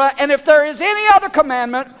Torah, and if there is any other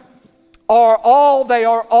commandment, they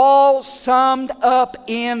are all summed up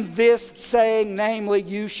in this saying, namely,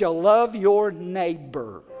 you shall love your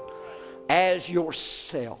neighbor as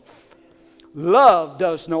yourself. Love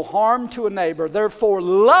does no harm to a neighbor. Therefore,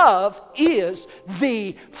 love is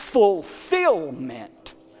the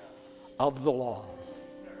fulfillment of the law.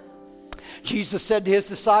 Jesus said to his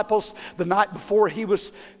disciples the night before he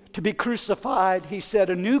was to be crucified, he said,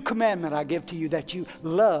 a new commandment I give to you, that you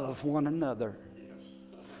love one another.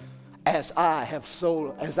 As I have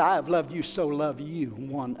loved you, so love you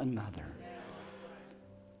one another.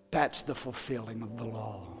 That's the fulfilling of the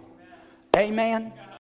law. Amen.